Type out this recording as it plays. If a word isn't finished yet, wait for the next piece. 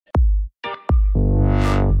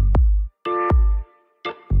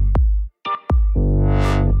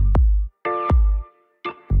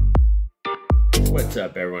What's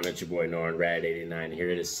up, everyone? It's your boy Norn Rad89 here.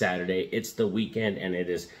 It is Saturday. It's the weekend, and it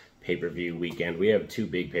is pay-per-view weekend. We have two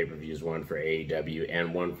big pay-per-views, one for AEW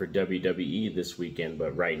and one for WWE this weekend.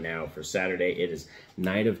 But right now, for Saturday, it is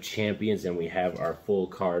Night of Champions, and we have our full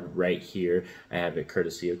card right here. I have it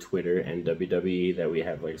courtesy of Twitter and WWE that we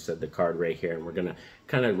have, like I said, the card right here. And we're going to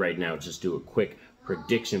kind of right now just do a quick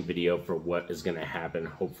prediction video for what is going to happen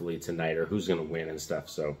hopefully tonight, or who's going to win and stuff.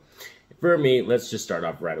 So for me, let's just start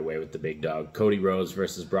off right away with the big dog. Cody Rhodes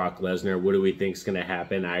versus Brock Lesnar. What do we think is going to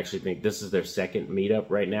happen? I actually think this is their second meetup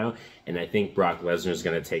right now, and I think Brock Lesnar is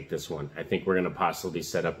going to take this one. I think we're going to possibly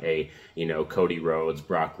set up a, Cody Rhodes,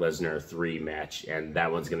 Brock Lesnar 3 match, and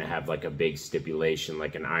that one's going to have like a big stipulation,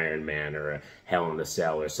 like an Iron Man or a Hell in a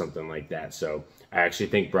Cell or something like that. So I actually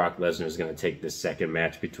think Brock Lesnar is going to take this second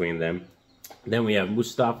match between them. Then we have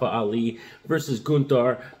Mustafa Ali versus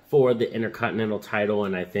Gunther for the Intercontinental title.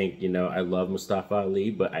 And I think, I love Mustafa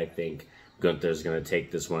Ali, but I think Gunther's going to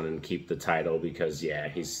take this one and keep the title because, yeah,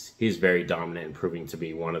 he's very dominant and proving to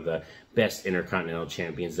be one of the best Intercontinental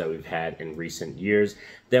champions that we've had in recent years.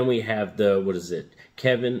 Then we have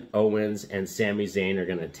Kevin Owens and Sami Zayn are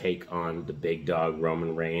going to take on the big dog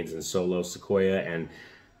Roman Reigns and Solo Sikoa. And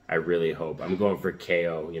I really hope. I'm going for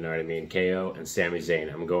KO, you know what I mean? KO and Sami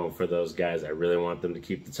Zayn. I'm going for those guys. I really want them to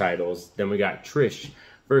keep the titles. Then we got Trish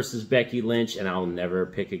versus Becky Lynch, and I'll never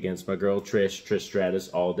pick against my girl Trish Stratus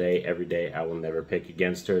all day, every day. I will never pick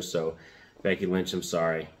against her. So Becky Lynch, I'm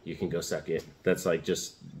sorry. You can go suck it. That's like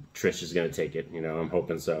just Trish is going to take it. I'm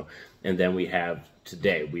hoping so. And then we have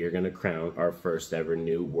today, we are going to crown our first ever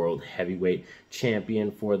new World Heavyweight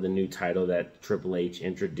Champion for the new title that Triple H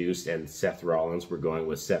introduced, and Seth Rollins. We're going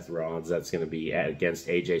with Seth Rollins. That's going to be against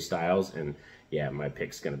AJ Styles. And yeah, my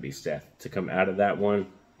pick's going to be Seth to come out of that one.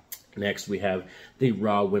 Next, we have the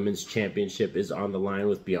Raw Women's Championship is on the line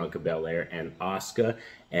with Bianca Belair and Asuka,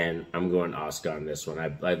 and I'm going Asuka on this one.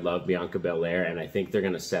 I love Bianca Belair, and I think they're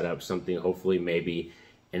going to set up something, hopefully maybe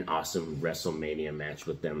an awesome WrestleMania match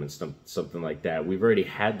with them and something like that. We've already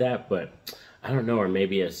had that, but I don't know, or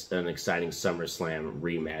maybe an exciting SummerSlam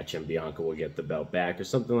rematch and Bianca will get the belt back or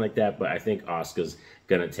something like that, but I think Asuka's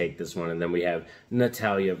going to take this one. And then we have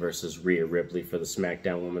Natalya versus Rhea Ripley for the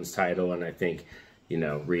SmackDown Women's title, and I think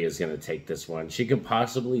Rhea's going to take this one. She could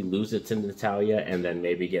possibly lose it to Natalya and then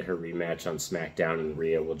maybe get her rematch on SmackDown and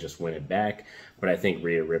Rhea will just win it back. But I think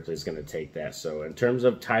Rhea Ripley's going to take that. So in terms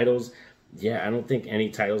of titles, yeah, I don't think any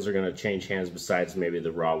titles are going to change hands besides maybe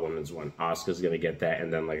the Raw Women's one. Asuka's going to get that.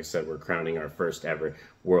 And then, like I said, we're crowning our first ever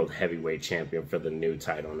World Heavyweight Champion for the new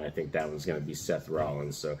title. And I think that one's going to be Seth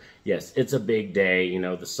Rollins. So, yes, it's a big day.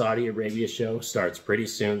 The Saudi Arabia show starts pretty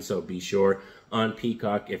soon. So be sure on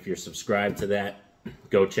Peacock, if you're subscribed to that,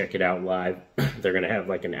 go check it out live. They're going to have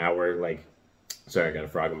like an hour, sorry, I got a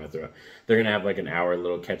frog in my throat. They're going to have like an hour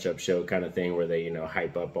little catch-up show kind of thing where they,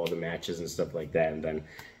 hype up all the matches and stuff like that. And then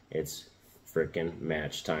it's freaking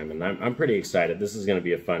match time. And I'm pretty excited. This is going to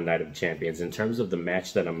be a fun Night of Champions. In terms of the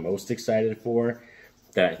match that I'm most excited for,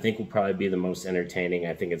 that I think will probably be the most entertaining,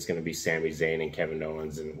 I think it's going to be Sami Zayn and Kevin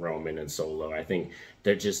Owens and Roman and Solo. I think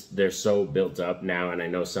they're so built up now, and I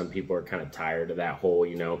know some people are kind of tired of that whole,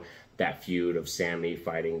 that feud of Sami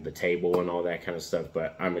fighting the table and all that kind of stuff,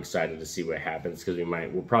 but I'm excited to see what happens because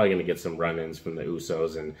we're probably going to get some run-ins from the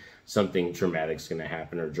Usos and something dramatic's going to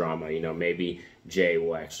happen or drama. Maybe Jay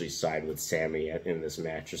will actually side with Sami in this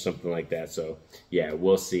match or something like that. So yeah,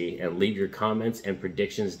 we'll see. And leave your comments and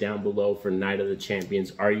predictions down below for Night of the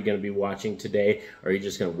Champions. Are you going to be watching today, or are you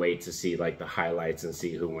just going to wait to see like the highlights and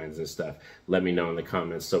see who wins and stuff? Let me know in the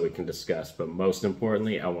comments so we can discuss. But most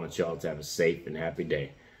importantly, I want y'all to have a safe and happy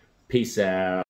day. Peace out.